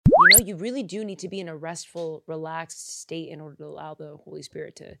know, you really do need to be in a restful, relaxed state in order to allow the Holy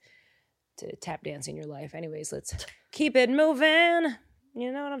Spirit to tap dance in your life. Anyways, let's keep it moving.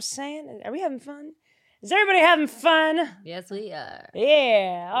 You know what I'm saying? Are we having fun? Is everybody having fun? Yes, we are.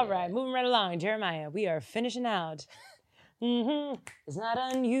 Yeah. All right. Moving right along. Jeremiah, we are finishing out. It's not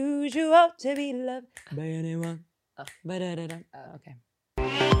unusual to be loved by anyone. Okay.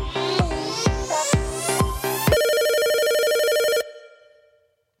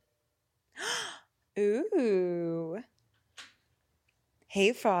 Ooh.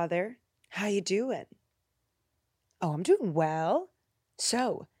 Hey, Father. How you doing? Oh, I'm doing well.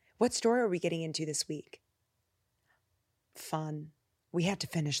 So, what story are we getting into this week? Fun. We have to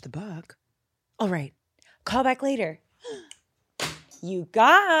finish the book. All right. Call back later. You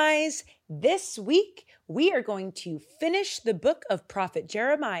guys, this week we are going to finish the book of Prophet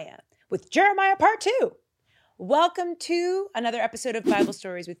Jeremiah with Jeremiah Part 2. Welcome to another episode of Bible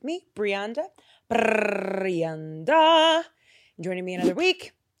Stories with me, Brianda. Joining me another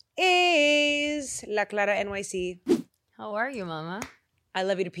week is La Clara NYC. How are you, Mama? I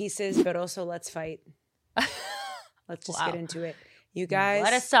love you to pieces, but also let's fight. Let's just get into it. You guys.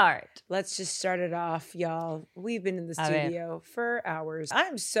 What a start. Let's just start it off, y'all. We've been in the studio for hours.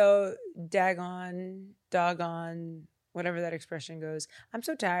 I'm so doggone, whatever that expression goes. I'm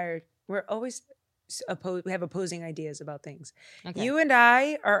so tired. We're always we have opposing ideas about things. Okay. You and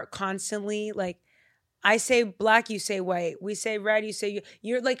I are constantly like, I say black, you say white. We say red, you say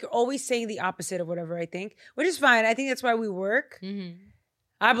you're like always saying the opposite of whatever I think, which is fine. I think that's why we work. Mm-hmm.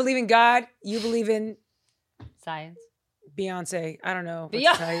 I believe in God. You believe in science. Beyonce, I don't know what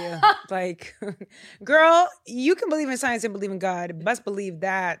to tell you. Like, girl, you can believe in science and believe in God. Best believe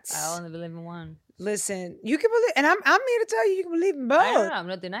that. I only believe in one. Listen, you can believe, and I'm here to tell you, you can believe in both. I don't know. I'm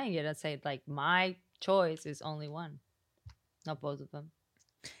not denying it. I say like my choice is only one, not both of them.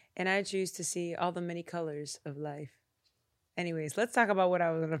 And I choose to see all the many colors of life. Anyways, let's talk about what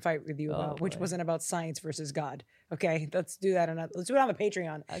I was going to fight with you about, which wasn't about science versus God. Okay, let's do that. Let's do it on the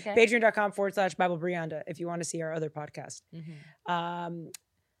Patreon. Okay. Patreon.com/Bible Brianda if you want to see our other podcast. Mm-hmm.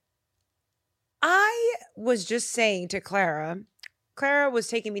 I was just saying to Clara was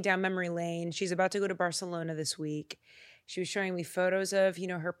taking me down memory lane. She's about to go to Barcelona this week. She was showing me photos of,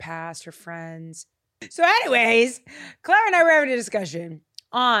 her past, her friends. So anyways, Clara and I were having a discussion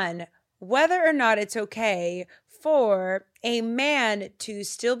on whether or not it's okay for a man to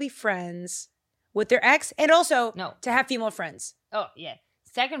still be friends with their ex and also to have female friends. Oh, yeah.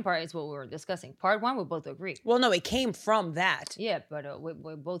 Second part is what we were discussing. Part one, we both agreed. Well, no, it came from that. Yeah, but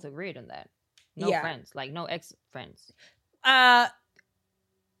we both agreed on that. No friends, like no ex-friends.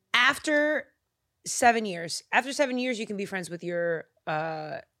 After 7 years, you can be friends with your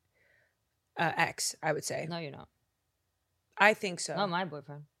ex, I would say. No, you're not. I think so. Not my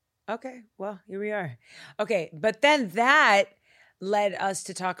boyfriend. Okay, well, here we are. Okay, but then that led us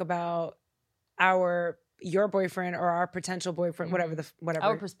to talk about your boyfriend or our potential boyfriend, mm-hmm. whatever.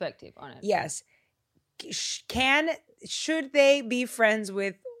 Our perspective on it. Yes. Should they be friends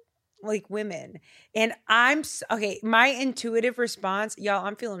with like women? And my intuitive response, y'all,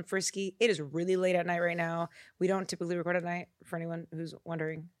 I'm feeling frisky. It is really late at night right now. We don't typically record at night, for anyone who's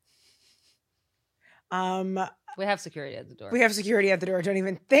wondering. We have security at the door. Don't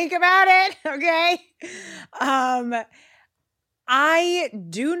even think about it. Okay. I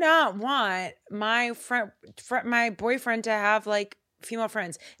do not want my boyfriend to have like female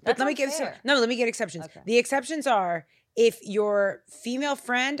friends. But let me get exceptions. Okay. The exceptions are if your female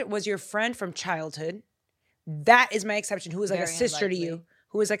friend was your friend from childhood. That is my exception. Who is like a sister to you?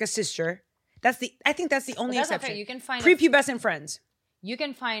 Who is like a sister? I think that's the only exception. You can find prepubescent friends. You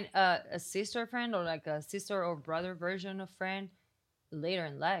can find a sister friend or like a sister or brother version of friend later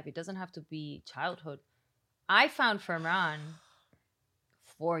in life. It doesn't have to be childhood. I found Ferran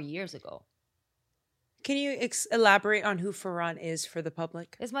 4 years ago. Can you elaborate on who Ferran is for the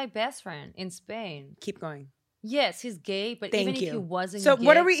public? It's my best friend in Spain. Keep going. Yes, he's gay, but even if he wasn't gay. So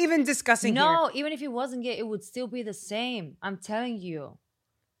what are we even discussing here? No, even if he wasn't gay, it would still be the same. I'm telling you.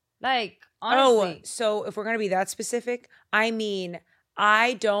 Like, honestly. Oh, so if we're going to be that specific, I mean,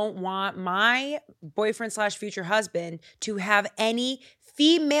 I don't want my boyfriend / future husband to have any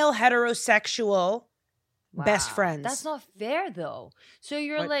female heterosexual best friends. That's not fair, though. So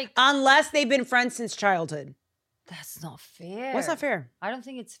you're like... Unless they've been friends since childhood. That's not fair. What's not fair? I don't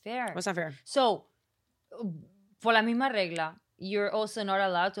think it's fair. What's not fair? So, por la misma regla, you're also not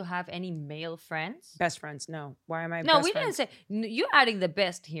allowed to have any male friends? Best friends, no. Why am I No, we didn't say... You're adding the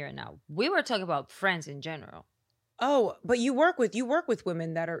best here now. We were talking about friends in general. Oh, but you work with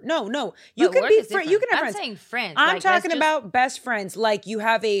women that are no. You But can work be is friends. You can different. have I'm friends. saying friends. I'm like, let's talking just- about best friends. Like you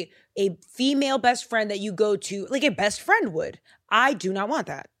have a female best friend that you go to, like a best friend would. I do not want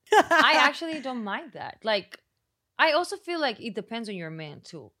that. I actually don't mind that. Like, I also feel like it depends on your man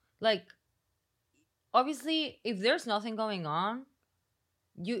too. Like, obviously, if there's nothing going on,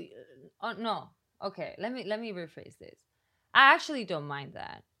 you no. Okay, let me rephrase this. I actually don't mind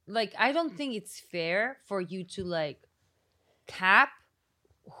that. Like, I don't think it's fair for you to like cap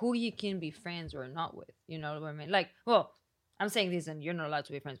who you can be friends or not with. You know what I mean? Like, well, I'm saying this, and you're not allowed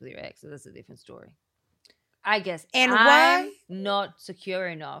to be friends with your ex, so that's a different story. I guess. And I'm why? not secure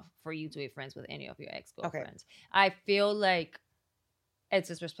enough for you to be friends with any of your ex girlfriends. I feel like it's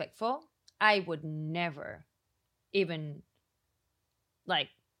disrespectful. I would never even like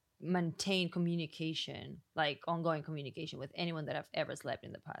maintain communication, like ongoing communication with anyone that I've ever slept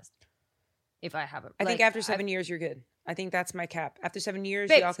in the past. If I have a, I think like, after 7 years, you're good. I think that's my cap. After 7 years,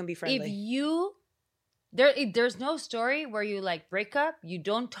 babes, y'all can be friendly. If you there's no story where you like break up, you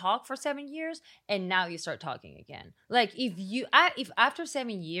don't talk for 7 years, and now you start talking again. Like if after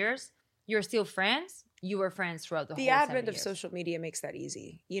 7 years you're still friends, you were friends throughout the The whole 7 advent of years. social media makes that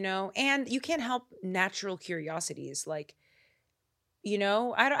easy, you know? And you can't help natural curiosities. Like, you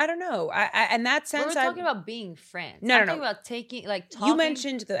know, I don't know. I in that But sense, we're talking about being friends. No, I'm no, talking no. about taking like talking. You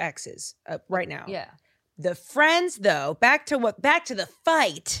mentioned the exes right now. Yeah. The friends, though, back to the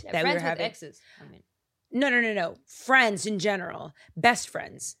fight Yeah, that we friends were with having. exes. I mean, No. Friends in general, best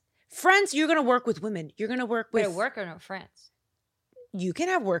friends. Friends, you're gonna work with women. You're gonna work with. but work or no friends. You can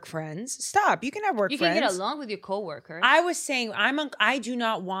have work friends. Stop. You can have work You friends. can get along with your coworkers. I was saying I do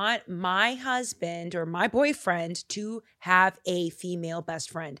not want my husband or my boyfriend to have a female best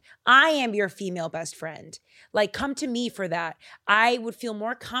friend. I am your female best friend. Like, come to me for that. I would feel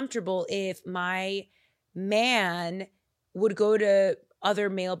more comfortable if my man would go to other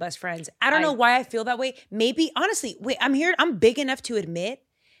male best friends. I don't know why I feel that way. Maybe, honestly, wait, I'm big enough to admit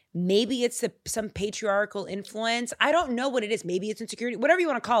maybe it's some patriarchal influence. I don't know what it is. Maybe it's insecurity, whatever you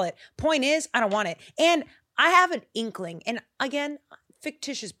want to call it. Point is, I don't want it. And I have an inkling. And again,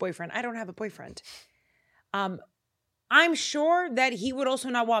 fictitious boyfriend. I don't have a boyfriend. I'm sure that he would also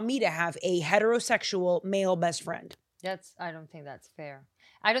not want me to have a heterosexual male best friend. I don't think that's fair.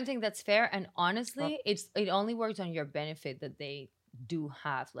 I don't think that's fair. And honestly, it only works on your benefit that they do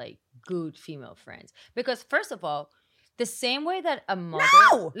have like good female friends. Because first of all, the same way that a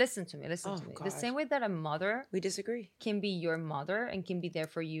mother listen to me. God. The same way that a mother We disagree. can be your mother and can be there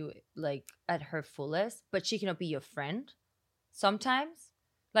for you like at her fullest, but she cannot be your friend sometimes.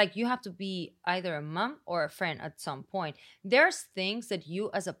 Like you have to be either a mom or a friend at some point. There's things that you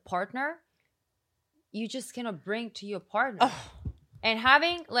as a partner you just cannot bring to your partner. Oh. And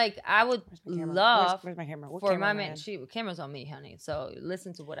having like I would love where's my camera? What for camera my am I man, in? camera's on me, honey. So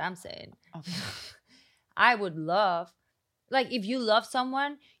listen to what I'm saying. Okay. I would love, like, if you love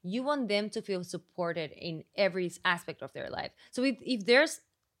someone, you want them to feel supported in every aspect of their life. So if there's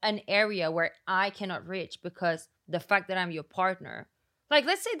an area where I cannot reach because the fact that I'm your partner, like,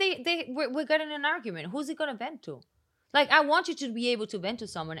 let's say we got in an argument, who's it gonna vent to? Like, I want you to be able to vent to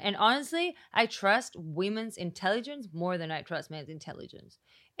someone. And honestly, I trust women's intelligence more than I trust men's intelligence.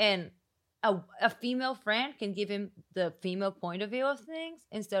 And a female friend can give him the female point of view of things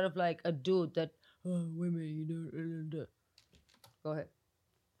instead of like a dude that, oh, women, you don't. Go ahead.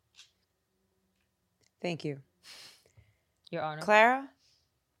 Thank you. Your Honor. Clara,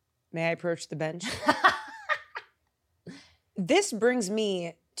 may I approach the bench? This brings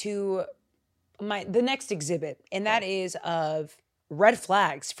me to the next exhibit, and that is of red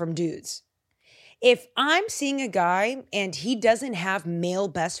flags from dudes. If I'm seeing a guy and he doesn't have male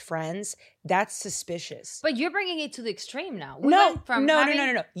best friends, that's suspicious. But you're bringing it to the extreme now. No.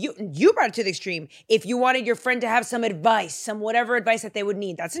 You brought it to the extreme. If you wanted your friend to have some advice, some whatever advice that they would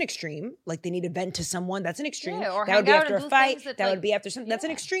need, that's an extreme. Like they need to vent to someone, that's an extreme. Yeah, or that would be hang out after and a do fight. things That that, would be after something. That's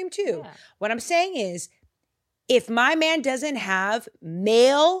an yeah. extreme too. Yeah. What I'm saying is, if my man doesn't have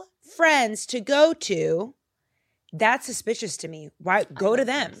male friends to go to, that's suspicious to me. Why? Go to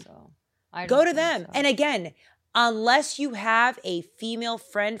them. Go to them. And again, unless you have a female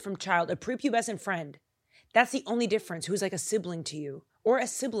friend from child, a prepubescent friend, that's the only difference. Who's like a sibling to you or a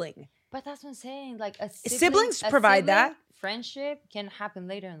sibling. But that's what I'm saying. Like Siblings provide that. Friendship can happen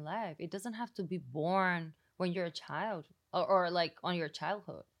later in life. It doesn't have to be born when you're a child or like on your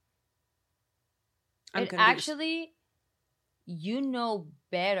childhood. I'm it confused. actually, you know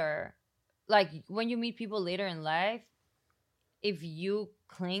better. Like when you meet people later in life, if you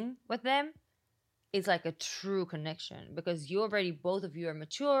cling with them, it's like a true connection because you already, both of you are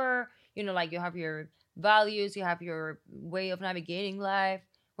mature, you know, like you have your values, you have your way of navigating life.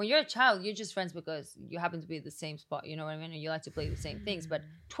 When you're a child, you're just friends because you happen to be at the same spot, you know what I mean? And you like to play the same things. But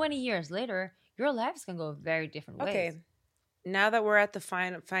 20 years later, your lives can go very different ways. Okay. Now that we're at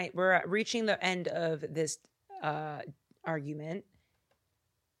the we're reaching the end of this argument.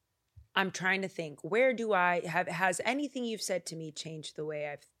 I'm trying to think, where do I have, has anything you've said to me changed the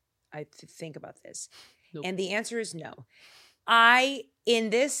way I think about this? Nope. And the answer is no. In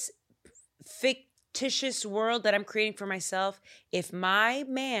this fictitious world that I'm creating for myself, if my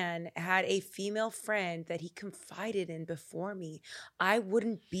man had a female friend that he confided in before me, I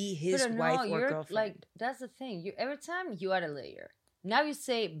wouldn't be his wife or girlfriend. Like, that's the thing. Every time you add a layer. Now you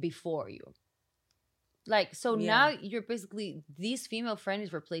say before you. Like, so now you're basically, this female friend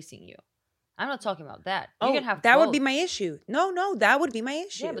is replacing you. I'm not talking about that. You can have that both. would be my issue. No, that would be my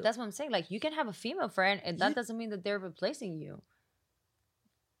issue. Yeah, but that's what I'm saying. Like, you can have a female friend, and that doesn't mean that they're replacing you.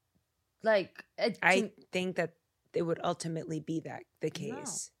 Like, I think that it would ultimately be the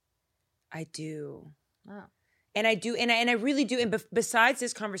case. No. I do. No. And I do, and I really do. And besides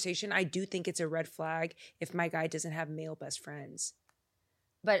this conversation, I do think it's a red flag if my guy doesn't have male best friends.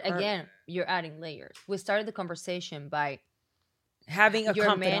 But again, you're adding layers. We started the conversation by having a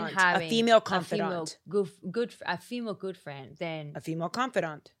confidant, a female confidant, a female good friend, then a female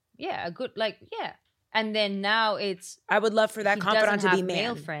confidant. Yeah, and then now it's. I would love for that confidant to be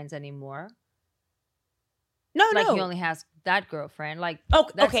male friends anymore. No. He only has that girlfriend. Like,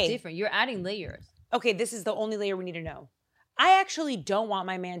 that's different. You're adding layers. Okay, this is the only layer we need to know. I actually don't want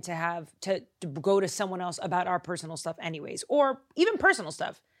my man to have to go to someone else about our personal stuff anyways, or even personal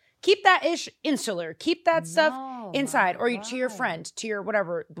stuff. Keep that ish insular. Keep that stuff inside, or to your friend, to your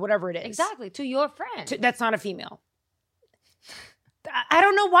whatever it is. Exactly, to your friend. That's not a female. I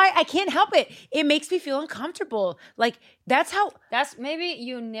don't know why. I can't help it. It makes me feel uncomfortable. Like, that's maybe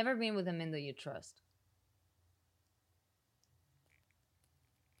you've never been with a man that you trust.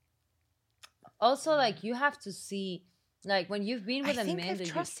 Also, like, you have to see. Like, when you've been with a man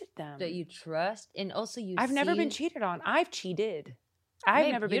that you trust, and also I've never been cheated on. I've cheated.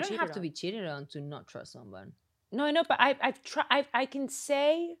 I've never been cheated on. You don't have to be cheated on to not trust someone. No, I know, but I've tried. I can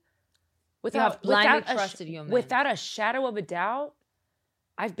say without trusted your man. Without a shadow of a doubt,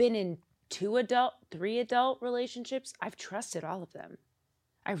 I've been in 3 adult relationships. I've trusted all of them.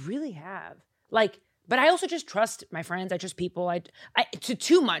 I really have. Like, but I also just trust my friends. I trust people. I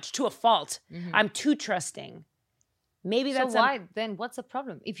too much, to a fault. Mm-hmm. I'm too trusting. Maybe that's then what's the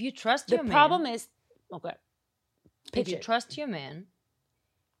problem? If you trust your man, the problem is okay. If you trust your man,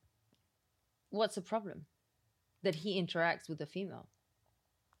 what's the problem? That he interacts with a female.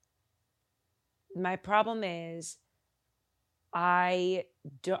 My problem is I'll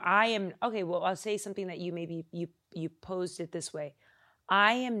say something that you posed it this way.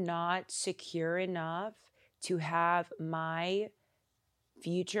 I am not secure enough to have my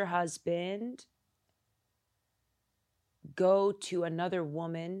future husband go to another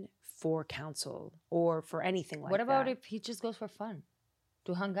woman for counsel or for anything like that. What about if he just goes for fun?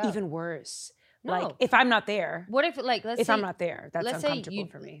 To hang out? Even worse. No. Like, if I'm not there. What if, like, let's say... I'm not there, that's uncomfortable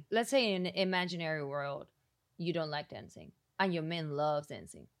for me. Let's say in an imaginary world, you don't like dancing, and your man loves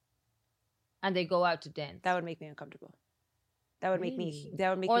dancing, and they go out to dance. That would make me uncomfortable. That would make me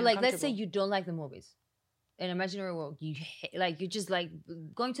Or, like, uncomfortable. let's say you don't like the movies. In an imaginary world, you just like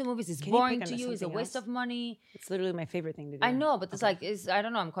going to movies is boring to you. It's a waste of money. It's literally my favorite thing to do. I know, but it's I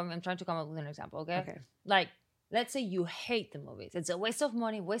don't know. I'm trying to come up with an example. Okay. Like, let's say you hate the movies. It's a waste of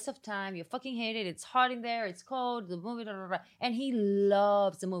money, waste of time. You fucking hate it. It's hot in there. It's cold. The movie, blah, blah, blah. And he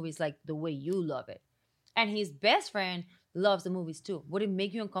loves the movies like the way you love it. And his best friend loves the movies too. Would it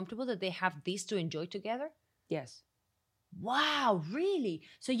make you uncomfortable that they have these to enjoy together? Yes. Wow, really?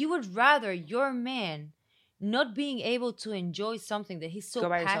 So you would rather your man not being able to enjoy something that he's so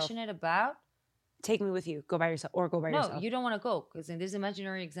passionate about? Take me with you. Go by yourself or go by yourself. No, you don't want to go because in this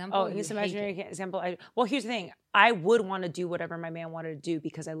imaginary example. Oh, in this imaginary example, well, here's the thing. I would want to do whatever my man wanted to do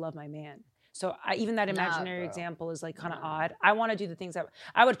because I love my man. So even that imaginary example is like kind of odd. I want to do the things that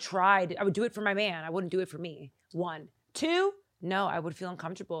I would try. I would do it for my man. I wouldn't do it for me. 1, 2. No, I would feel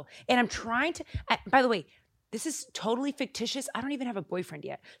uncomfortable. And I'm trying to. By the way, this is totally fictitious. I don't even have a boyfriend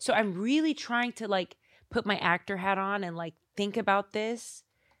yet. So I'm really trying to like put my actor hat on and like think about this.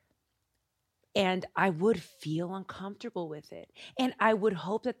 And I would feel uncomfortable with it. And I would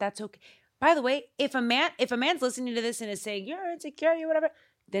hope that that's okay. By the way, if a man's listening to this and is saying, you're insecure, you're whatever,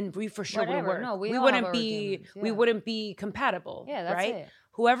 then we for sure wouldn't work. No, we wouldn't be compatible. Yeah, that's right? it.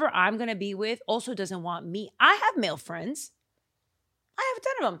 Whoever I'm gonna be with also doesn't want me. I have male friends. I have a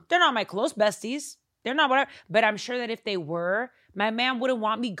ton of them. They're not my close besties. They're not whatever. But I'm sure that if they were, My man wouldn't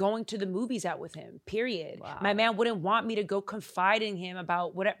want me going to the movies out with him, period. Wow. My man wouldn't want me to go confide in him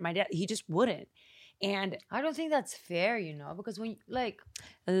about what my dad, he just wouldn't. And I don't think that's fair, you know, because when like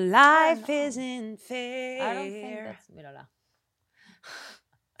life know. isn't fair. I don't think that's Mirala.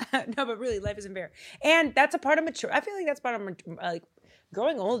 No, but really, life isn't fair. And that's a part of mature. I feel like that's part of like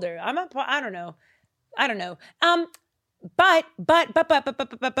growing older. I don't know. But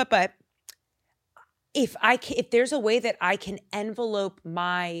if there's a way that I can envelope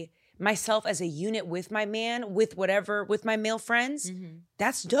myself as a unit with my man, with my male friends,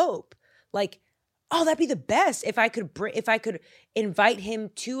 that's dope. Like, oh, that'd be the best if I could invite him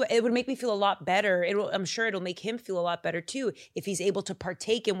to. It would make me feel a lot better. I'm sure it'll make him feel a lot better too if he's able to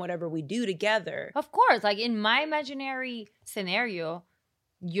partake in whatever we do together. Of course, like in my imaginary scenario,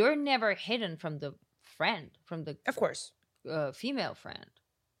 you're never hidden from the friend, from the Of course. female friend.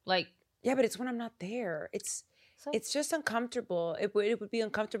 Like, yeah, but it's when I'm not there. It's just uncomfortable. It would be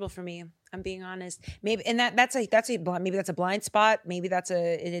uncomfortable for me. I'm being honest. Maybe, and maybe that's a blind spot. Maybe that's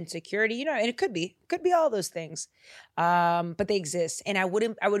an insecurity. You know, and it could be all those things. But they exist, and I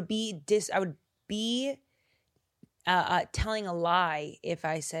would be telling a lie if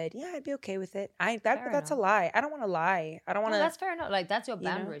I said, yeah, I'd be okay with it. That's a lie. I don't want to lie. I don't want to. No, that's fair enough. Like, that's your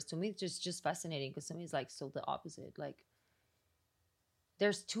boundaries. To me, it's just fascinating because to me, it's like so the opposite. Like,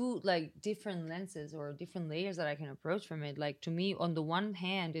 there's two like different lenses or different layers that I can approach from it. Like, to me, on the one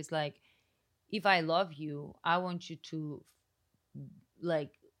hand, it's like, if I love you, I want you to like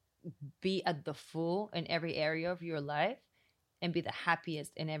be at the full in every area of your life and be the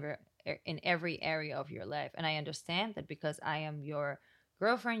happiest in every area of your life. And I understand that because I am your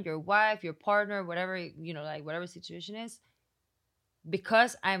girlfriend, your wife, your partner, whatever, you know, like whatever situation is,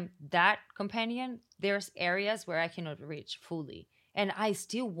 because I'm that companion, there's areas where I cannot reach fully. And I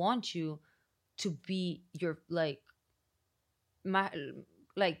still want you to be your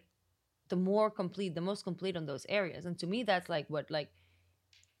the most complete on those areas. And to me, that's like what, like,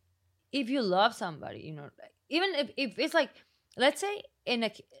 if you love somebody, you know, even if it's like, let's say in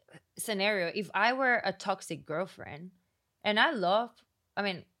a scenario, if I were a toxic girlfriend and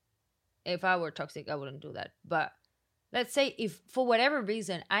if I were toxic, I wouldn't do that. But let's say if for whatever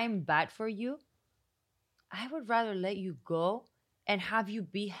reason I'm bad for you, I would rather let you go and have you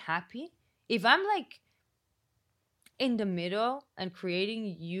be happy. If I'm like in the middle and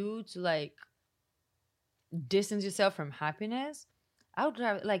creating you to like distance yourself from happiness, I would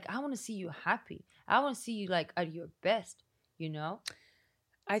rather, like, I want to see you happy. I want to see you like at your best, you know?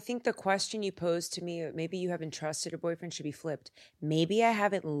 I think the question you posed to me, maybe you haven't trusted a boyfriend, should be flipped. Maybe I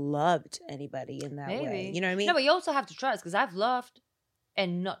haven't loved anybody in that way. You know what I mean? No, but you also have to trust, because I've loved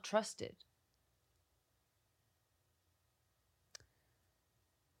and not trusted.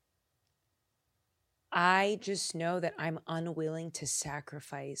 I just know that I'm unwilling to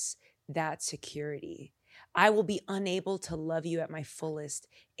sacrifice that security. I will be unable to love you at my fullest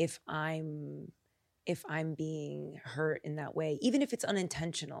if I'm being hurt in that way, even if it's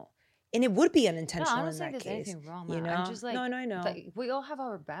unintentional. And it would be unintentional I don't think there's anything wrong. You know? I'm just like, no, I know. Like, we all have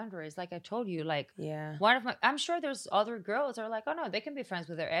our boundaries. Like I told you, like, yeah. I'm sure there's other girls that are like, oh no, they can be friends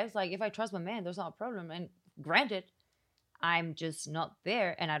with their ex. Like, if I trust my man, there's not a problem. And granted, I'm just not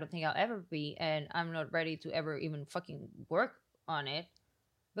there, and I don't think I'll ever be, and I'm not ready to ever even fucking work on it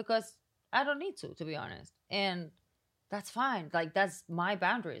because I don't need to be honest. And that's fine. Like, that's my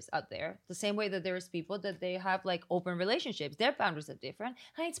boundaries out there. The same way that there's people that they have like open relationships. Their boundaries are different,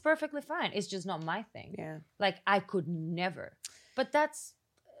 and it's perfectly fine. It's just not my thing. Yeah. Like, I could never. But that's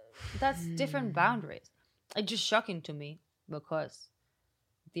different boundaries. It's just shocking to me because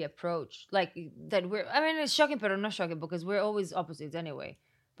the approach, like, that it's shocking, but not shocking because we're always opposites anyway.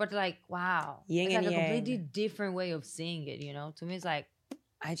 But like, wow, yin it's and like yang. A completely different way of seeing it. You know, to me, it's like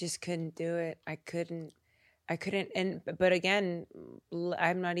I just couldn't do it. I couldn't. But again,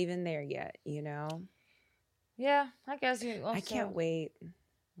 I'm not even there yet. You know. Yeah, I guess you. Also, I can't wait.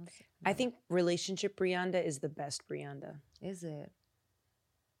 I think relationship Brianda is the best Brianda. Is it?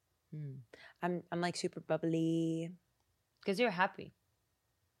 I'm like super bubbly. Because you're happy.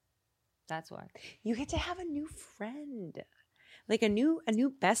 That's why. You get to have a new friend. Like a new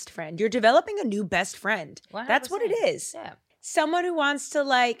best friend. You're developing a new best friend. 100%. That's what it is. Yeah. Someone who wants to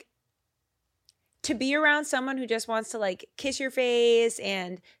like to be around someone who just wants to like kiss your face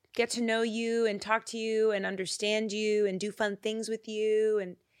and get to know you and talk to you and understand you and do fun things with you.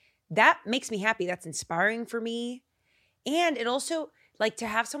 And that makes me happy. That's inspiring for me. And it also, like, to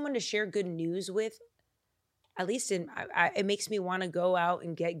have someone to share good news with, at least it makes me want to go out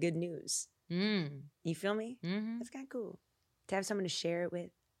and get good news. You feel me? Mm-hmm. That's kind of cool. To have someone to share it with.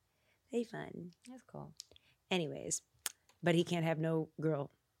 Very fun. That's cool. Anyways, but he can't have no girl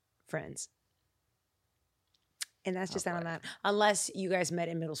friends. And that's just that on boy. that. Unless you guys met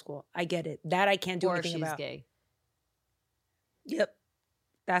in middle school. I get it. That I can't do Or anything she's about. gay. Yep.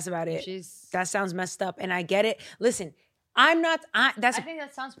 That's about If it. she's. That sounds messed up. And I get it. Listen, I'm not I think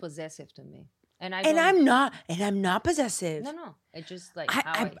that sounds possessive to me, and I'm not possessive. No. It's just like I-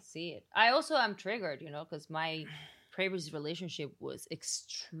 how I- I see it. I also am triggered, because my previous relationship was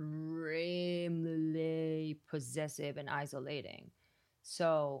extremely possessive and isolating.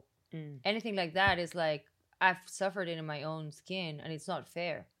 So anything like that is like I've suffered it in my own skin, and it's not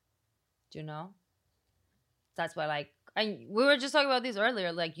fair. Do you know? That's why, like, we were just talking about this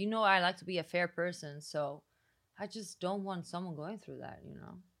earlier. Like, I like to be a fair person, so I just don't want someone going through that.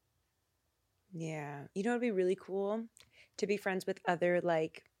 Yeah. You know, it'd be really cool to be friends with other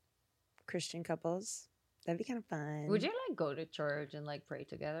like Christian couples. That'd be kind of fun. Would you like go to church and like pray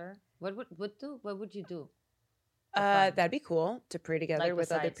together? What would you do? for fun? That'd be cool to pray together Like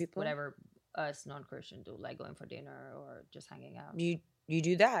with other besides people. whatever us non-Christian do, like going for dinner or just hanging out. You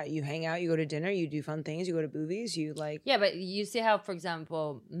do that. You hang out, you go to dinner, you do fun things, you go to movies, you like Yeah, but you see how, for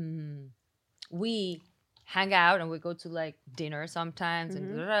example, we hang out and we go to like dinner sometimes,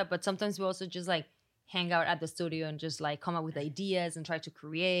 and but sometimes we also just like hang out at the studio and just like come up with ideas and try to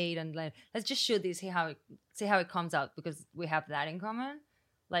create and like let's just shoot this, see how it comes out, because we have that in common.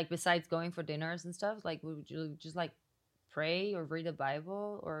 Like besides going for dinners and stuff, like would you just like pray or read the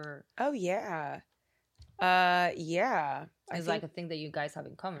Bible, or oh yeah. Yeah. is like a thing that you guys have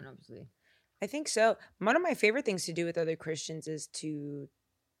in common, obviously. I think so. One of my favorite things to do with other Christians is to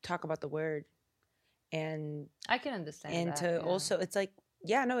talk about the word and I can understand and that, to yeah. also it's like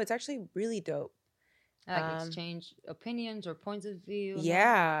it's actually really dope. like exchange opinions or points of view.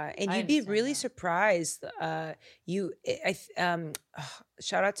 Yeah, and I you'd be understand really that. surprised.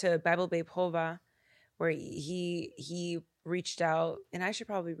 Shout out to Bible Babe Hova, where he reached out, and I should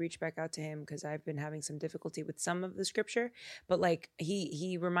probably reach back out to him because I've been having some difficulty with some of the scripture. But like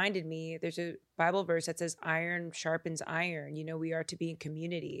he reminded me, there's a Bible verse that says, "Iron sharpens iron." We are to be in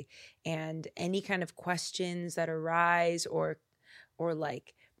community, and any kind of questions that arise or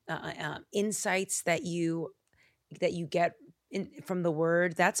like insights that you get from the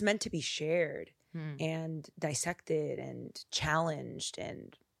word, that's meant to be shared and dissected and challenged.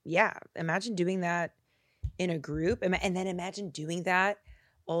 And yeah, imagine doing that in a group, and then imagine doing that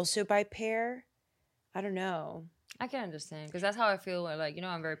also by pair. I don't know. I can understand, because that's how I feel. Like,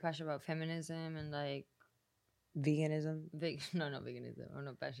 I'm very passionate about feminism and like Veganism. not veganism. I'm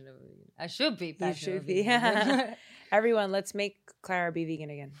not passionate about veganism. I should be You passionate. should be. about veganism. Everyone, let's make Clara be vegan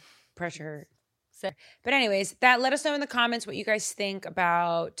again. Pressure her. So- But anyways, let us know in the comments what you guys think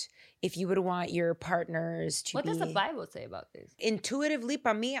about if you would want your partners to What be. does the Bible say about this? Intuitively,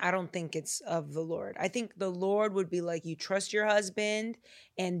 by me, I don't think it's of the Lord. I think the Lord would be like, you trust your husband,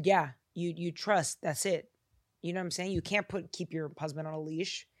 and yeah, you trust. That's it. You know what I'm saying? You can't keep your husband on a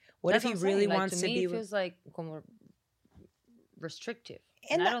leash. What That's if he I'm really saying. Like, wants to me, be it with? feels like como restrictive,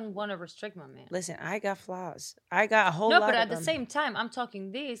 And and I that- don't want to restrict my man. Listen, I got flaws. I got a whole No, lot but of at the them. same time, I'm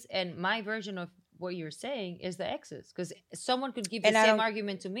talking this, and my version of what you're saying is the exes, because someone could give the And I same don't-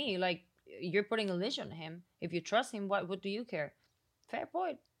 argument to me, like you're putting a leash on him. If you trust him, what do you care? Fair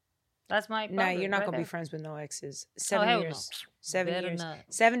point. That's my. Nah, you're not right gonna there. be friends with no exes. Oh, 7 hell years. no. 7 Better years. not.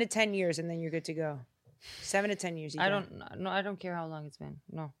 7 to 10 years, and then you're good to go. 7 to 10 years. I don't care how long it's been.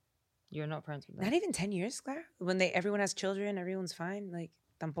 No, you're not friends with them. Not even 10 years, Claire. When everyone has children, everyone's fine. Like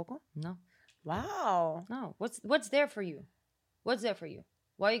tampoco. No, Wow. no. What's there for you? What's there for you?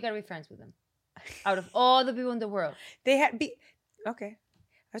 Why you gotta be friends with them? Out of all the people in the world, They had be okay.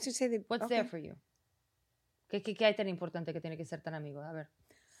 I was gonna say they. what's okay. there for you? ¿Qué hay tan importante que tiene que ser tan amigo? A ver.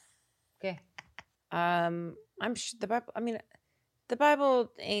 ¿Qué? I'm sure the Bible. I mean, the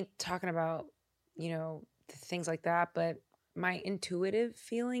Bible ain't talking about things like that. But my intuitive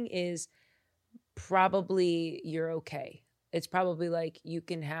feeling is probably you're okay. It's probably like you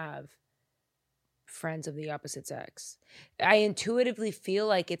can have friends of the opposite sex. I intuitively feel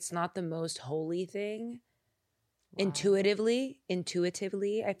like it's not the most holy thing. Wow.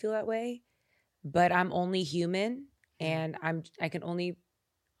 Intuitively, I feel that way. But I'm only human, and I can only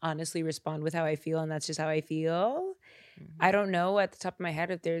honestly respond with how I feel, and that's just how I feel. I don't know at the top of my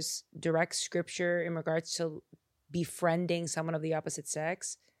head if there's direct scripture in regards to befriending someone of the opposite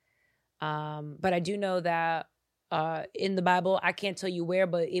sex. But I do know that in the Bible, I can't tell you where,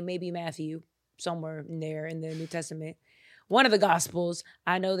 but it may be Matthew, somewhere in there in the New Testament. One of the Gospels,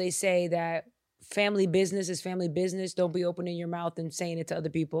 I know they say that family business is family business. Don't be opening your mouth and saying it to other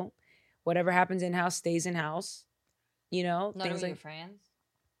people. Whatever happens in house stays in house. Not Things even your like friends.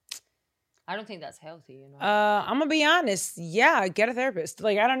 I don't think that's healthy, you know. I'm gonna be honest. Yeah, get a therapist.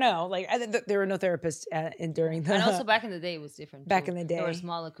 Like I don't know. Like there were no therapists during the. And also back in the day, it was different. Back too. in the there were day.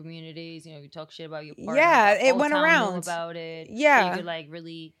 smaller communities. You know, you talk shit about your partner. Yeah, the it whole went town knew around. about it. Yeah. so you could like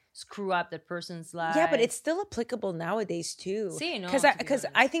really screw up that person's life. Yeah, but it's still applicable nowadays too. See, no, because to be because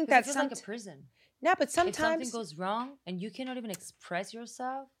honest. I think 'Cause it that's feels like a prison. No, but If something sometimes goes wrong and you cannot even express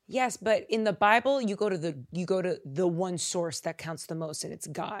yourself, yes, but in the Bible, you go to the one source that counts the most, and it's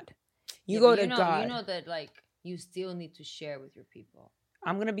God. You yeah, go but to you know, God. You know that like you still need to share with your people.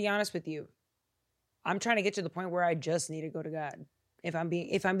 I'm gonna be honest with you. I'm trying to get to the point where I just need to go to God. If I'm being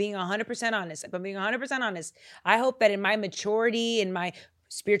 100% honest, I hope that in my maturity, in my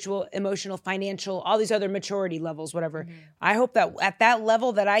spiritual, emotional, financial, all these other maturity levels, whatever, I hope that at that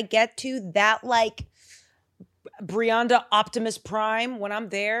level that I get to, that like Brianda Optimus Prime, when I'm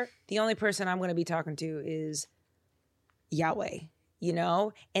there, the only person I'm going to be talking to is Yahweh, you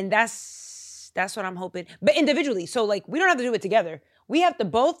know? And that's what I'm hoping. But individually. So like, we don't have to do it together. We have to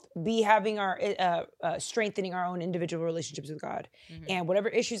both be having our, strengthening our own individual relationships with God. And whatever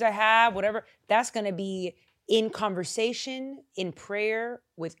issues I have, whatever, that's going to be in conversation, in prayer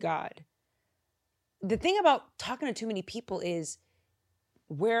with God. The thing about talking to too many people is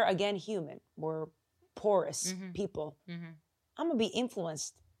we're, again, human. We're porous people. I'm going to be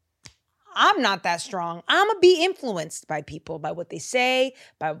influenced. I'm not that strong. I'm going to be influenced by people, by what they say,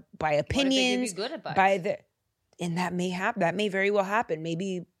 by opinions. What if they give you good advice? And that may happen. That may very well happen.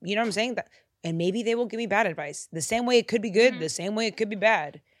 Maybe, you know what I'm saying? And maybe they will give me bad advice. The same way it could be good, the same way it could be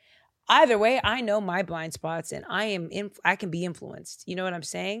bad. Either way, I know my blind spots and I can be influenced. You know what I'm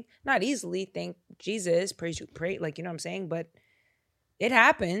saying? Not easily, thank Jesus, pray, like, you know what I'm saying? But it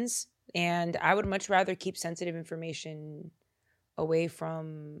happens. And I would much rather keep sensitive information away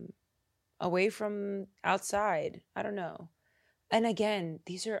from outside. I don't know. And again,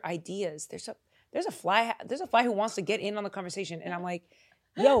 these are ideas. There's a fly who wants to get in on the conversation, and I'm like,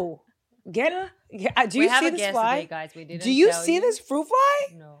 yo, do you see this fly? Today, guys. We didn't Do you tell see this fruit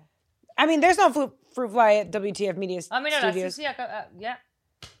fly? No. I mean, there's no fruit fly at WTF Media Studios. Yeah.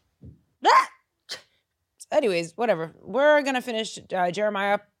 Ah! Anyways, whatever. We're going to finish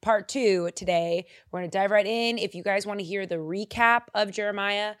Jeremiah part 2 today. We're going to dive right in. If you guys want to hear the recap of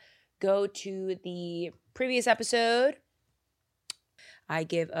Jeremiah, go to the previous episode. I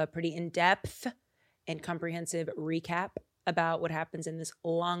give a pretty in-depth and comprehensive recap about what happens in this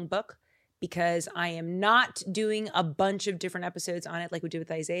long book because I am not doing a bunch of different episodes on it like we did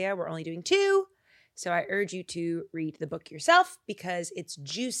with Isaiah. We're only doing 2. So I urge you to read the book yourself because it's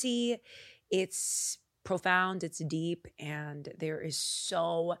juicy, it's profound, it's deep, and there is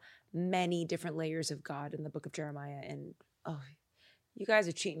so many different layers of God in the book of Jeremiah. And you guys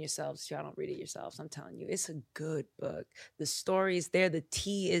are cheating yourselves if y'all don't read it yourselves. I'm telling you, it's a good book. The story is there, the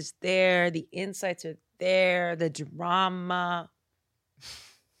tea is there, the insights are there, the drama.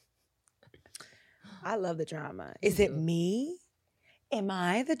 I love the drama. Is it me? Am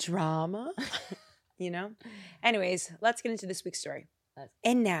I the drama? You know? Anyways, let's get into this week's story.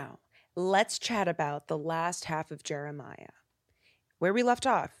 And now, let's chat about the last half of Jeremiah. Where we left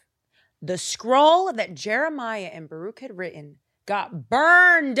off. The scroll that Jeremiah and Baruch had written got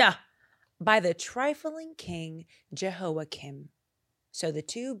burned by the trifling king Jehoiakim. So the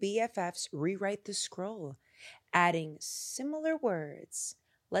two BFFs rewrite the scroll, adding similar words.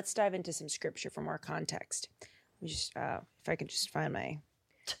 Let's dive into some scripture for more context. Let me just, if I can just find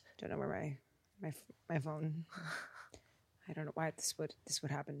don't know where my phone. I don't know why this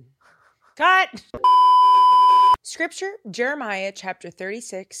would happen. Cut! Scripture, Jeremiah chapter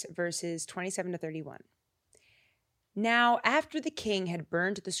 36, verses 27 to 31. Now, after the king had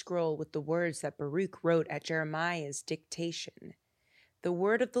burned the scroll with the words that Baruch wrote at Jeremiah's dictation, the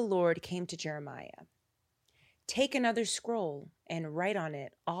word of the Lord came to Jeremiah. Take another scroll and write on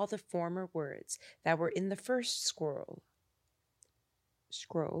it all the former words that were in the first scroll.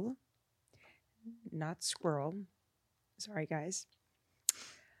 Not squirrel. Sorry, guys.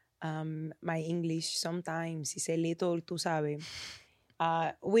 My English sometimes is a little, tú sabes.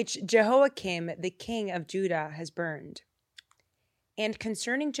 Which Jehoiakim, the king of Judah, has burned. And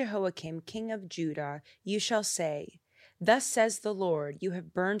concerning Jehoiakim, king of Judah, you shall say, Thus says the Lord, you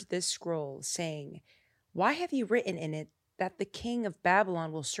have burned this scroll, saying, Why have you written in it that the king of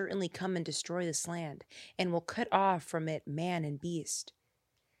Babylon will certainly come and destroy this land, and will cut off from it man and beast?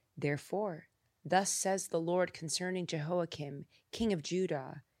 Therefore, thus says the Lord concerning Jehoiakim, king of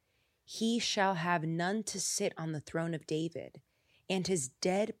Judah, he shall have none to sit on the throne of David, and his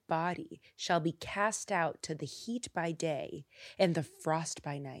dead body shall be cast out to the heat by day and the frost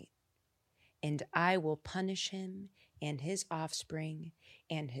by night. And I will punish him and his offspring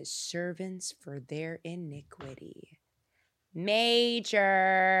and his servants for their iniquity.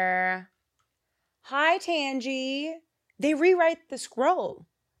 Major. Hi, Tangi. They rewrite the scroll.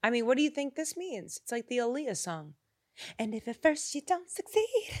 I mean, what do you think this means? It's like the Aaliyah song. And if at first you don't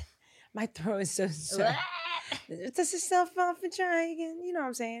succeed, my throat is so dust yourself off and try again. You know what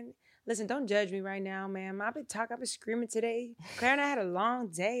I'm saying? Listen, don't judge me right now, man. I've been screaming today. Claire and I had a long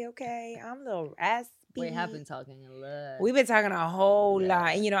day, okay? I'm a little raspy. We have been talking a lot. We've been talking a whole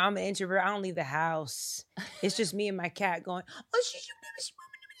lot. And, I'm an introvert. I don't leave the house. It's just me and my cat going,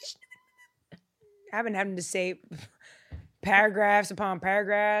 I've been having to say paragraphs upon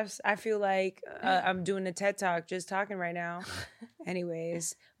paragraphs. I feel like I'm doing a TED Talk just talking right now.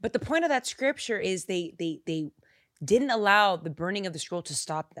 Anyways, but the point of that scripture is they didn't allow the burning of the scroll to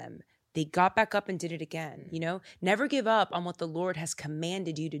stop them. They got back up and did it again, Never give up on what the Lord has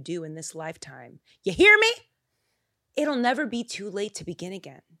commanded you to do in this lifetime. You hear me? It'll never be too late to begin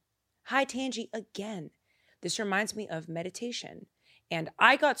again. Hi, Tangi, again. This reminds me of meditation. And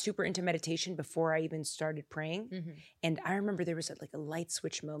I got super into meditation before I even started praying. Mm-hmm. And I remember there was a light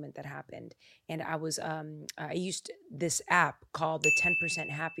switch moment that happened. And I was, I used this app called the 10%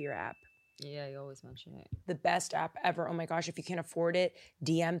 Happier app. Yeah, you always mention it. The best app ever. Oh my gosh, if you can't afford it,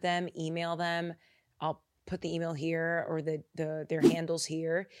 DM them, email them. I'll put the email here or their handles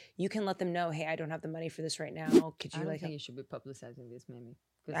here. You can let them know, hey, I don't have the money for this right now. Could you I don't think you should be publicizing this, Mimi.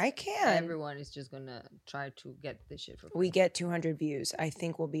 I can. Everyone is just gonna try to get this shit for free. We get 200 views. I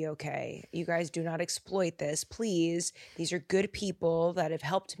think we'll be okay. You guys do not exploit this, please. These are good people that have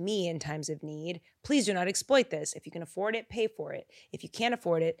helped me in times of need. Please do not exploit this. If you can afford it, pay for it. If you can't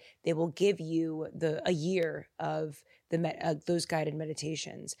afford it, they will give you a year of those guided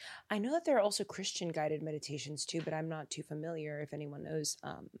meditations. I know that there are also Christian guided meditations too, but I'm not too familiar. If anyone knows,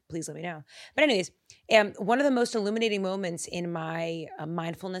 please let me know. But anyways, one of the most illuminating moments in my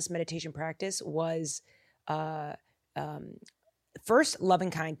mindfulness meditation practice was first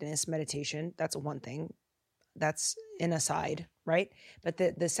loving kindness meditation. That's one thing. That's an aside, right? But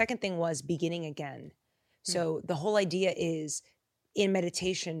the second thing was beginning again. So the whole idea is in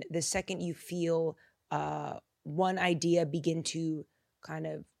meditation, the second you feel one idea begin to kind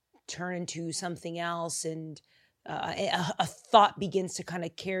of turn into something else and a thought begins to kind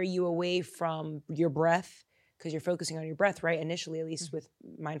of carry you away from your breath because you're focusing on your breath, right? Initially, at least with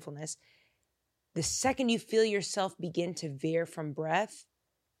mindfulness. The second you feel yourself begin to veer from breath,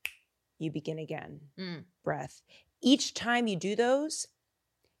 you begin again. Breath. Each time you do those,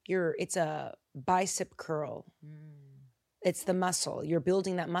 it's a bicep curl. It's the muscle. You're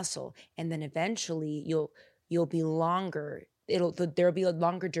building that muscle. And then eventually you'll be longer. There'll be a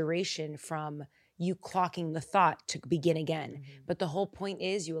longer duration from you clocking the thought to begin again. But the whole point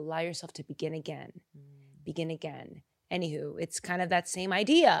is you allow yourself to begin again. Begin again. Anywho, it's kind of that same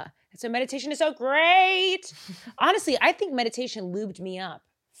idea. And so meditation is so great. Honestly, I think meditation lubed me up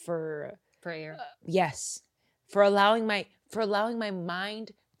for prayer. Yes. For allowing my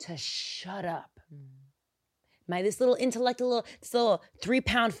mind to shut up. This little intellectual, this little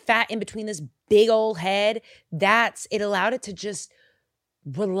 3-pound fat in between this big old head, it allowed it to just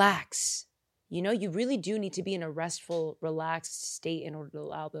relax. You really do need to be in a restful, relaxed state in order to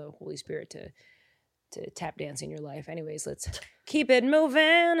allow the Holy Spirit to tap dance in your life. Anyways, let's keep it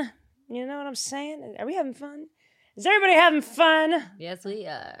moving. You know what I'm saying? Are we having fun? Is everybody having fun? Yes, we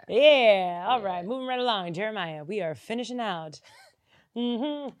are. Yeah. All right. Moving right along. Jeremiah, we are finishing out.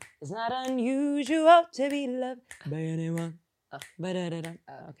 It's not unusual to be loved by anyone.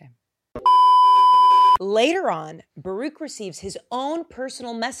 Okay. Later on, Baruch receives his own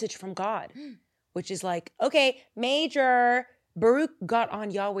personal message from God, which is like, okay, Major, Baruch got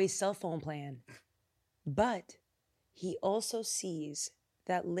on Yahweh's cell phone plan. But he also sees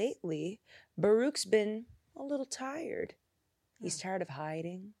that lately, Baruch's been a little tired. He's tired of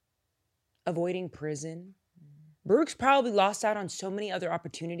hiding, avoiding prison. Baruch's probably lost out on so many other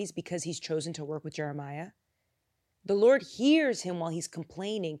opportunities because he's chosen to work with Jeremiah. The Lord hears him while he's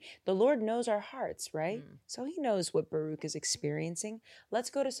complaining. The Lord knows our hearts, right? So he knows what Baruch is experiencing. Let's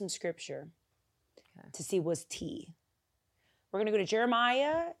go to some scripture to see what's tea. We're going to go to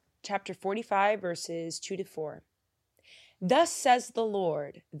Jeremiah chapter 45, verses 2-4. Thus says the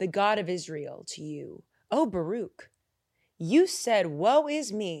Lord, the God of Israel, to you, O Baruch, you said, woe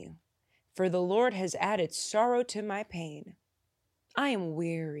is me, for the Lord has added sorrow to my pain. I am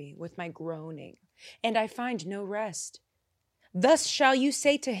weary with my groaning, and I find no rest. Thus shall you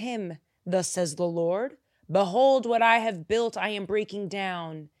say to him, thus says the Lord, behold, what I have built I am breaking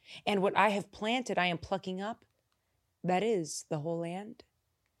down, and what I have planted I am plucking up. That is the whole land.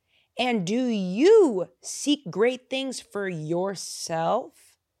 And do you seek great things for yourself?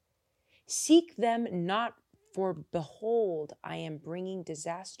 Seek them not, for behold, I am bringing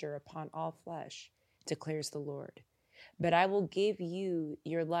disaster upon all flesh, declares the Lord. But I will give you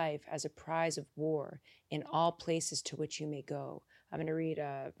your life as a prize of war in all places to which you may go. I'm going to read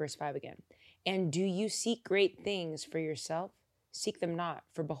verse 5 again. And do you seek great things for yourself? Seek them not,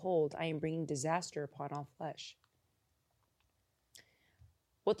 for behold, I am bringing disaster upon all flesh.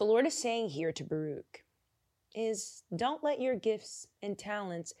 What the Lord is saying here to Baruch is, don't let your gifts and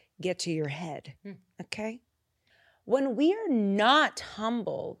talents get to your head, okay? When we are not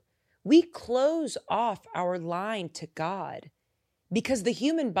humble, we close off our line to God because the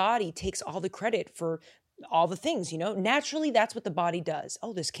human body takes all the credit for all the things, Naturally, that's what the body does.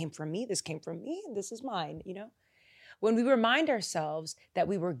 Oh, this came from me, and this is mine, When we remind ourselves that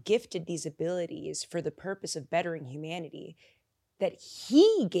we were gifted these abilities for the purpose of bettering humanity, that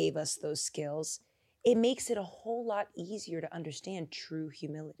He gave us those skills, it makes it a whole lot easier to understand true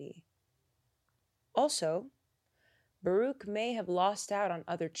humility. Also, Baruch may have lost out on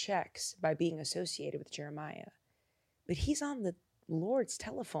other checks by being associated with Jeremiah, but he's on the Lord's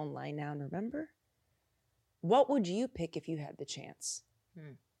telephone line now, remember? What would you pick if you had the chance?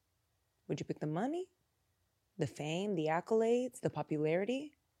 Would you pick the money, the fame, the accolades, the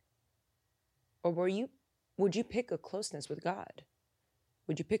popularity? Or would you pick a closeness with God?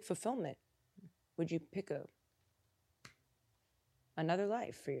 Would you pick fulfillment? Would you pick another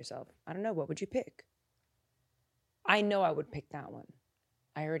life for yourself? I don't know. What would you pick? I know I would pick that one.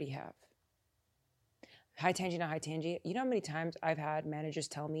 I already have. Hi, Tangi, not hi, Tangi. You know how many times I've had managers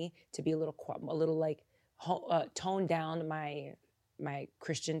tell me to be a little tone down my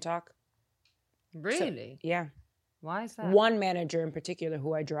Christian talk? Really? So, yeah. Why is that? One manager in particular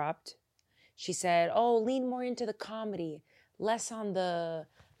who I dropped, she said, "Oh, lean more into the comedy, less on the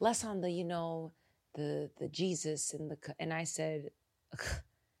the Jesus and I said,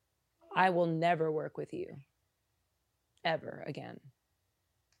 I will never work with you ever again."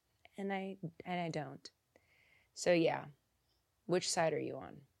 And I don't. So yeah, which side are you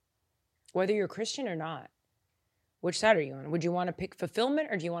on? Whether you're Christian or not, which side are you on? Would you want to pick fulfillment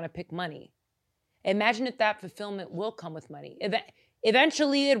or do you want to pick money? Imagine if that fulfillment will come with money.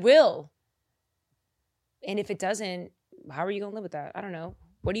 Eventually it will. And if it doesn't, how are you going to live with that? I don't know.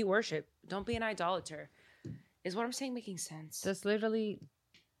 What do you worship? Don't be an idolater. Is what I'm saying making sense? That's literally...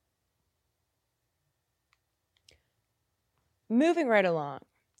 Moving right along.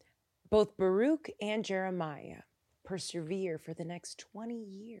 Both Baruch and Jeremiah persevere for the next 20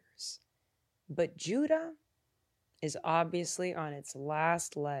 years. But Judah is obviously on its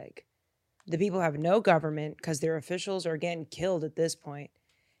last leg. The people have no government because their officials are getting killed at this point.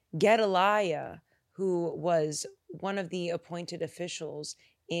 Gedaliah, who was one of the appointed officials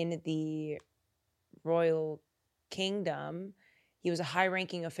in the royal kingdom, he was a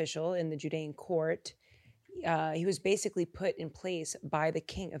high-ranking official in the Judean court. He was basically put in place by the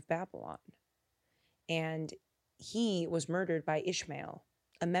king of Babylon. And he was murdered by Ishmael,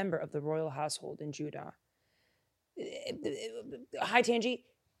 a member of the royal household in Judah. Hi, Tangi.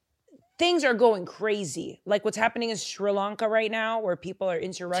 Things are going crazy. Like what's happening in Sri Lanka right now, where people are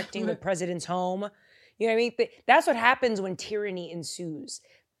insurrecting the president's home. You know what I mean? That's what happens when tyranny ensues.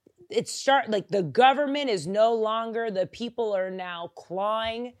 The government is no longer, the people are now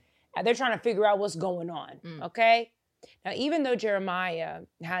clawing. They're trying to figure out what's going on, okay? Now, even though Jeremiah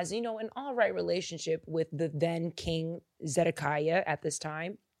has, an all right relationship with the then King Zedekiah at this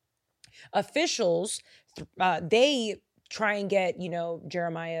time, officials, they try and get,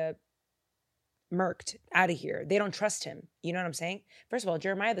 Jeremiah murked out of here. They don't trust him. You know what I'm saying? First of all,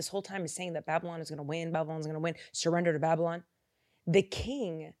 Jeremiah this whole time is saying that Babylon's going to win, surrender to Babylon. The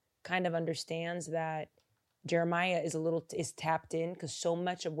king kind of understands that Jeremiah is tapped in because so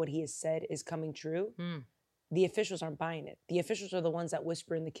much of what he has said is coming true. The officials aren't buying it. The officials are the ones that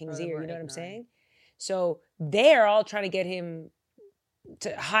whisper in the king's ear. You know what I'm saying? So they're all trying to get him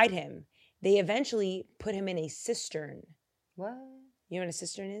to hide him. They eventually put him in a cistern. What? You know what a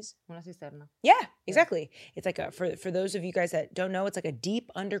cistern is? Una cisterna. Yeah, exactly. It's like for those of you guys that don't know, it's like a deep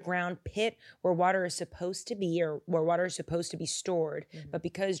underground pit where water is supposed to be, or where water is supposed to be stored. Mm-hmm. But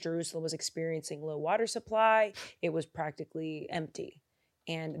because Jerusalem was experiencing low water supply, it was practically empty.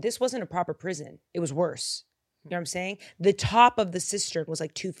 And this wasn't a proper prison. It was worse. You know what I'm saying? The top of the cistern was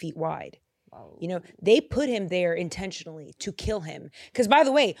like 2 feet wide. Wow. They put him there intentionally to kill him. Because, by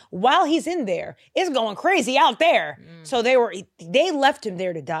the way, while he's in there, it's going crazy out there. So they left him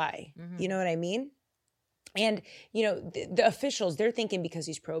there to die. You know what I mean? And, the officials, they're thinking because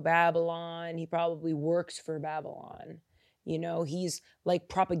he's pro-Babylon, he probably works for Babylon. You know, he's like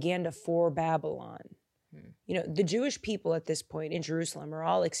propaganda for Babylon. You know, the Jewish people at this point in Jerusalem are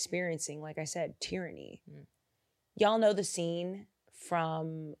all experiencing, like I said, tyranny. Y'all know the scene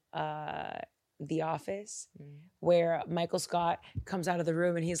from The Office where Michael Scott comes out of the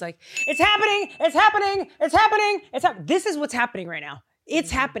room and he's like, it's happening, it's happening, it's happening, it's happening. This is what's happening right now.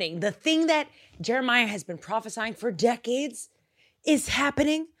 It's happening. The thing that Jeremiah has been prophesying for decades is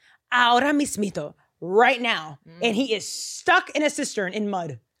happening ahora mismito, right now. And he is stuck in a cistern in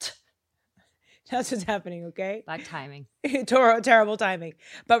mud. That's what's happening, okay? Bad timing. Terrible timing.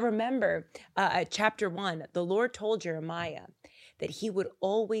 But remember, chapter 1, the Lord told Jeremiah that he would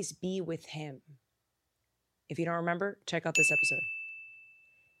always be with him. If you don't remember, check out this episode.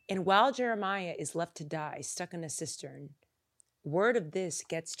 And while Jeremiah is left to die, stuck in a cistern, word of this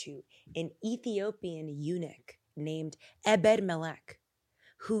gets to an Ethiopian eunuch named Ebed-Melech,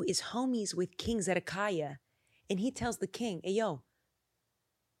 who is homies with King Zedekiah. And he tells the king, hey, yo,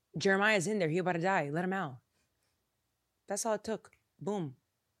 Jeremiah's in there. He about to die. Let him out. That's all it took. Boom.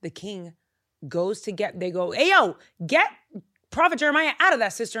 The king goes to they go, hey, yo, get Prophet Jeremiah out of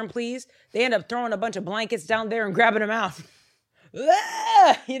that cistern, please. They end up throwing a bunch of blankets down there and grabbing him out.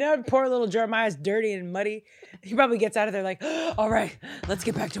 You know, poor little Jeremiah's dirty and muddy. He probably gets out of there like, all right, let's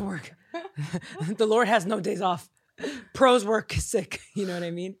get back to work. The Lord has no days off. Pro's work is sick. You know what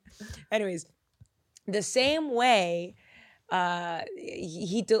I mean? Anyways, the same way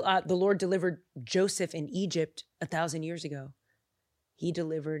the Lord delivered Joseph in Egypt 1,000 years ago, he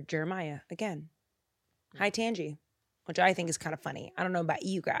delivered Jeremiah again. Hi, Tangi, which I think is kind of funny. I don't know about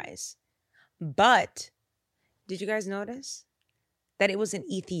you guys, but did you guys notice that it was an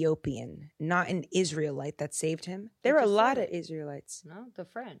Ethiopian, not an Israelite, that saved him? There were a lot of Israelites. No, the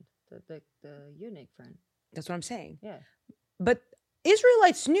friend, the eunuch friend. That's what I'm saying. Yeah. But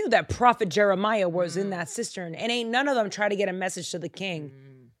Israelites knew that Prophet Jeremiah was in that cistern, and ain't none of them try to get a message to the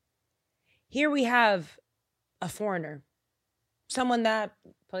king. Here we have a foreigner, someone that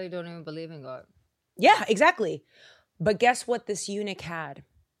probably don't even believe in God. Yeah, exactly. But guess what this eunuch had?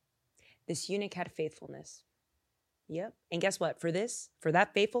 This eunuch had faithfulness. Yep. And guess what? For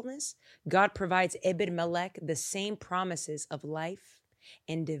that faithfulness, God provides Ebed-Melech the same promises of life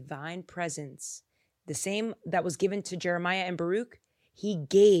and divine presence. The same that was given to Jeremiah and Baruch, he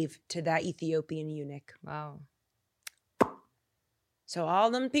gave to that Ethiopian eunuch. Wow. So all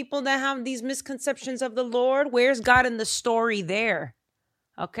them people that have these misconceptions of the Lord, where's God in the story there?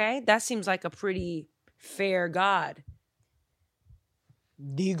 Okay? That seems like a pretty fair God.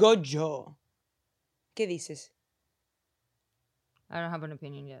 Digo yo. ¿Qué dices? I don't have an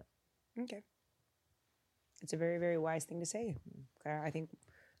opinion yet. Okay. It's a very, very wise thing to say. I think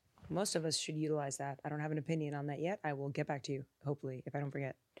most of us should utilize that. I don't have an opinion on that yet. I will get back to you, hopefully, if I don't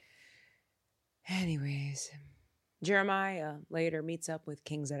forget. Anyways, Jeremiah later meets up with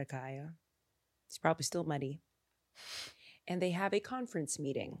King Zedekiah. He's probably still muddy. And they have a conference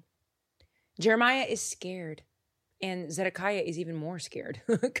meeting. Jeremiah is scared. And Zedekiah is even more scared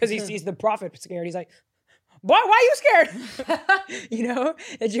because he sees the prophet scared. He's like, boy, why are you scared? You know,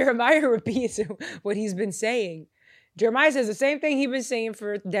 and Jeremiah repeats what he's been saying. Jeremiah says the same thing he's been saying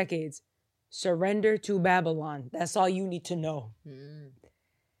for decades. Surrender to Babylon. That's all you need to know.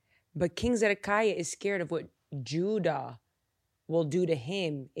 But King Zedekiah is scared of what Judah will do to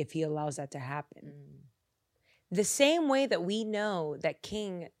him if he allows that to happen. The same way that we know that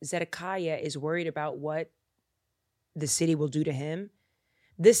King Zedekiah is worried about what the city will do to him,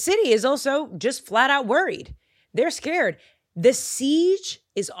 the city is also just flat out worried. They're scared. The siege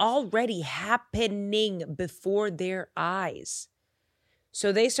is already happening before their eyes.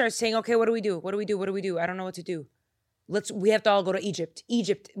 So they start saying, okay, what do we do? What do we do? What do we do? I don't know what to do. We have to all go to Egypt.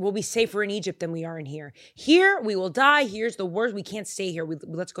 Egypt, we'll be safer in Egypt than we are in here. Here, we will die. Here's the worst. We can't stay here.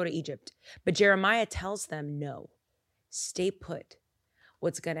 Let's go to Egypt. But Jeremiah tells them, no, stay put.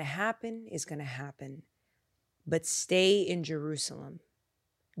 What's going to happen is going to happen. But stay in Jerusalem.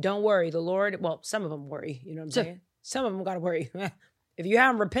 Don't worry. The Lord, well, some of them worry. You know what I'm saying? Some of them got to worry. If you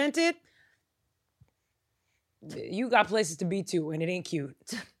haven't repented, you got places to be too, and it ain't cute.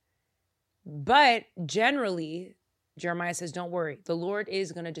 But generally, Jeremiah says, don't worry. The Lord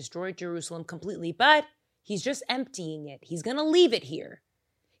is going to destroy Jerusalem completely, but he's just emptying it. He's going to leave it here.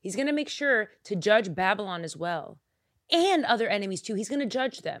 He's going to make sure to judge Babylon as well, and other enemies too. He's going to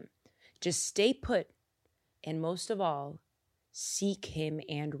judge them. Just stay put. And most of all, seek him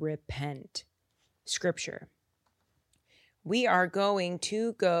and repent. Scripture. We are going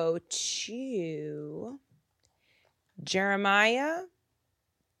to go to Jeremiah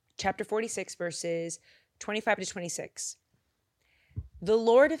chapter 46, verses 25 to 26. The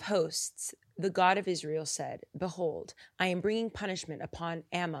Lord of hosts, the God of Israel said, behold, I am bringing punishment upon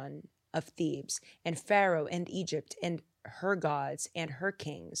Ammon of Thebes and Pharaoh and Egypt and her gods and her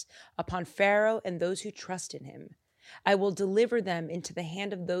kings, upon Pharaoh and those who trust in him. I will deliver them into the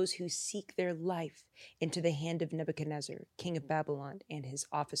hand of those who seek their life, into the hand of Nebuchadnezzar, king of Babylon, and his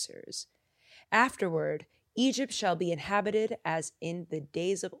officers. Afterward, Egypt shall be inhabited as in the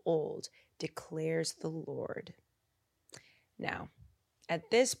days of old, declares the Lord. Now,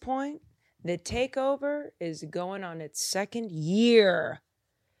 at this point, the takeover is going on its second year.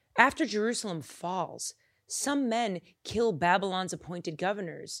 After Jerusalem falls, some men kill Babylon's appointed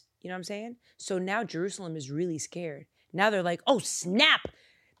governors. You know what I'm saying? So now Jerusalem is really scared. Now they're like, oh, snap.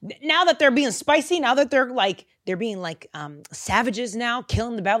 Now that they're being spicy, now that they're being like savages now,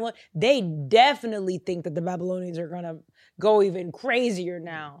 killing the Babylon, they definitely think that the Babylonians are going to go even crazier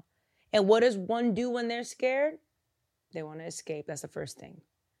now. And what does one do when they're scared? They want to escape. That's the first thing.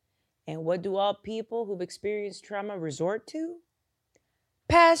 And what do all people who've experienced trauma resort to?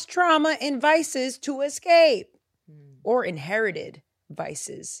 Past trauma and vices to escape, or inherited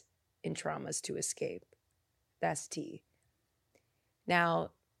vices and traumas to escape. That's T.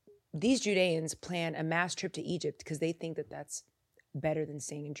 Now, these Judeans plan a mass trip to Egypt because they think that that's better than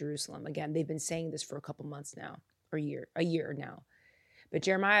staying in Jerusalem. Again, they've been saying this for a couple months now, or a year now. But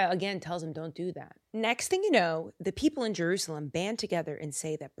Jeremiah again tells them, don't do that. Next thing you know, the people in Jerusalem band together and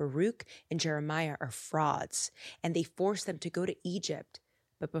say that Baruch and Jeremiah are frauds, and they force them to go to Egypt.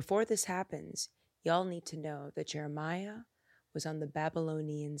 But before this happens, y'all need to know that Jeremiah was on the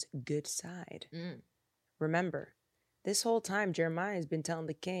Babylonians' good side. Remember, this whole time, Jeremiah has been telling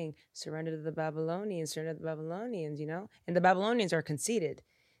the king, surrender to the Babylonians, surrender to the Babylonians, you know? And the Babylonians are conceited.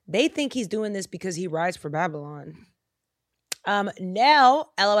 They think he's doing this because he rides for Babylon. Now,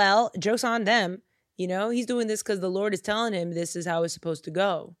 LOL, joke's on them. You know, he's doing this because the Lord is telling him this is how it's supposed to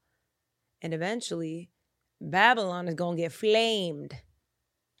go. And eventually, Babylon is going to get flamed.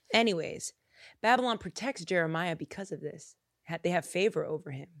 Anyways, Babylon protects Jeremiah because of this. They have favor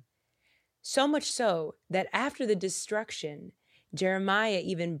over him. So much so that after the destruction, Jeremiah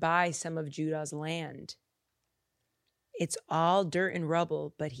even buys some of Judah's land. It's all dirt and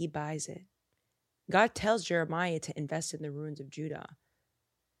rubble, but he buys it. God tells Jeremiah to invest in the ruins of Judah.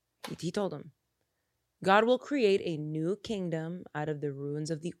 He told him, God will create a new kingdom out of the ruins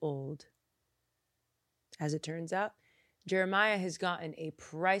of the old. As it turns out, Jeremiah has gotten a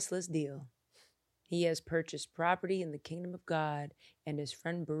priceless deal. He has purchased property in the kingdom of God, and his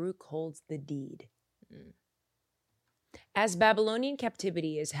friend Baruch holds the deed. As Babylonian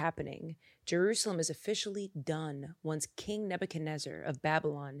captivity is happening, Jerusalem is officially done once King Nebuchadnezzar of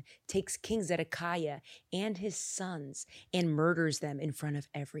Babylon takes King Zedekiah and his sons and murders them in front of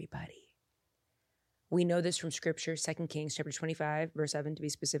everybody. We know this from Scripture, 2 Kings chapter 25, verse 7 to be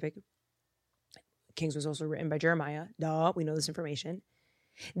specific. Kings was also written by Jeremiah. Duh, we know this information.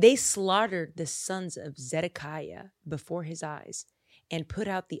 They slaughtered the sons of Zedekiah before his eyes and put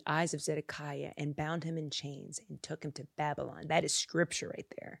out the eyes of Zedekiah and bound him in chains and took him to Babylon. That is scripture right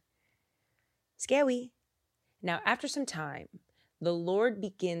there. Scary. Now, after some time, the Lord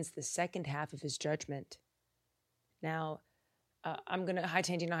begins the second half of his judgment. Now, I'm going to high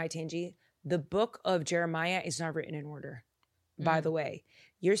tangy. The book of Jeremiah is not written in order. By the way,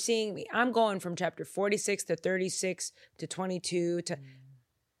 you're seeing me. I'm going from chapter 46 to 36 to 22 to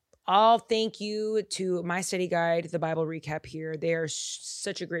all thank you to my study guide, the Bible recap here. They are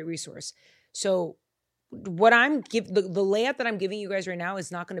such a great resource. So what the layout that I'm giving you guys right now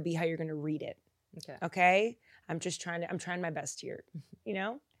is not going to be how you're going to read it. Okay. I'm trying my best here, you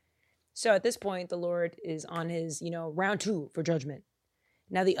know? So at this point, the Lord is on his, round 2 for judgment.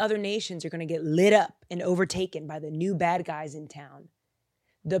 Now the other nations are going to get lit up and overtaken by the new bad guys in town.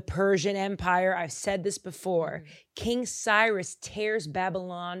 The Persian Empire, I've said this before. King Cyrus tears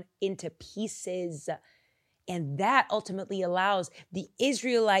Babylon into pieces. And that ultimately allows the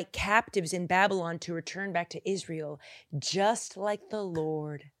Israelite captives in Babylon to return back to Israel, just like the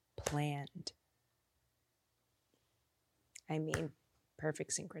Lord planned. I mean,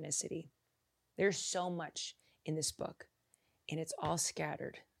 perfect synchronicity. There's so much in this book, and it's all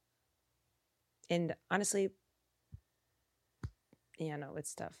scattered. And honestly,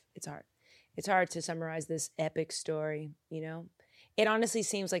 it's tough. It's hard. It's hard to summarize this epic story, It honestly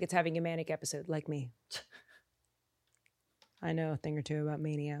seems like it's having a manic episode, like me. I know a thing or two about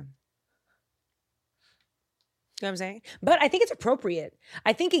mania. You know what I'm saying? But I think it's appropriate.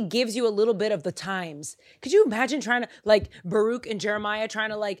 I think it gives you a little bit of the times. Could you imagine trying to, Baruch and Jeremiah trying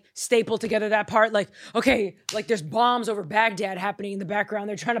to, staple together that part? There's bombs over Baghdad happening in the background.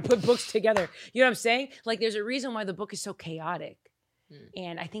 They're trying to put books together. You know what I'm saying? There's a reason why the book is so chaotic.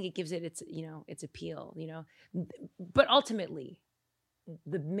 And I think it gives it its, its appeal, But ultimately,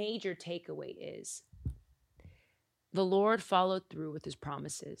 the major takeaway is the Lord followed through with his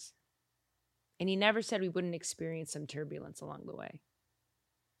promises. And he never said we wouldn't experience some turbulence along the way.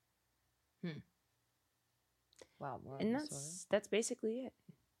 Wow. And that's basically it.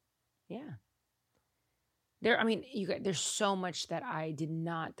 Yeah. There's so much that I did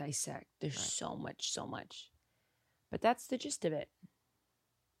not dissect. There's so much. But that's the gist of it.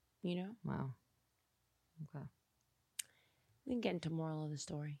 Wow. Okay. We can get into moral of the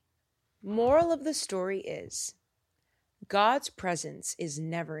story. Moral of the story is God's presence is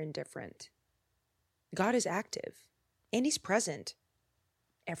never indifferent. God is active and he's present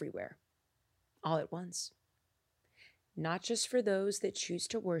everywhere, all at once. Not just for those that choose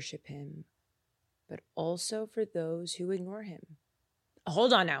to worship him, but also for those who ignore him.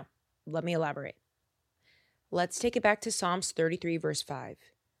 Hold on now. Let me elaborate. Let's take it back to Psalms 33, verse 5.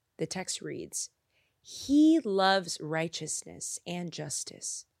 The text reads, "He loves righteousness and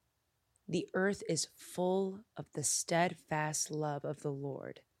justice. The earth is full of the steadfast love of the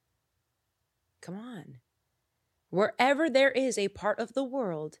Lord." Come on. Wherever there is a part of the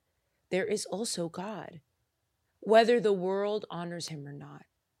world, there is also God. Whether the world honors him or not,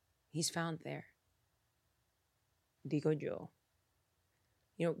 he's found there. Digo yo.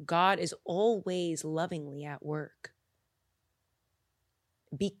 God is always lovingly at work.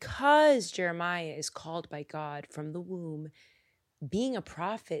 Because Jeremiah is called by God from the womb, being a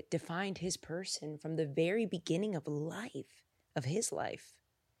prophet defined his person from the very beginning of his life.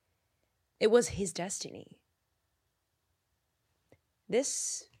 It was his destiny.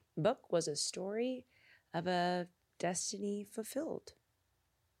 This book was a story of a destiny fulfilled.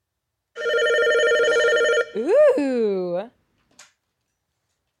 Ooh.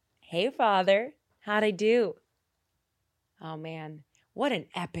 Hey, Father. How'd I do? Oh, man. What an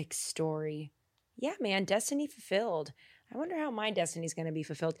epic story. Yeah, man. Destiny fulfilled. I wonder how my destiny is going to be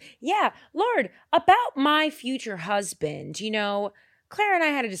fulfilled. Yeah, Lord, about my future husband, Claire and I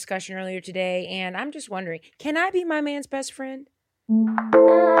had a discussion earlier today, and I'm just wondering, can I be my man's best friend?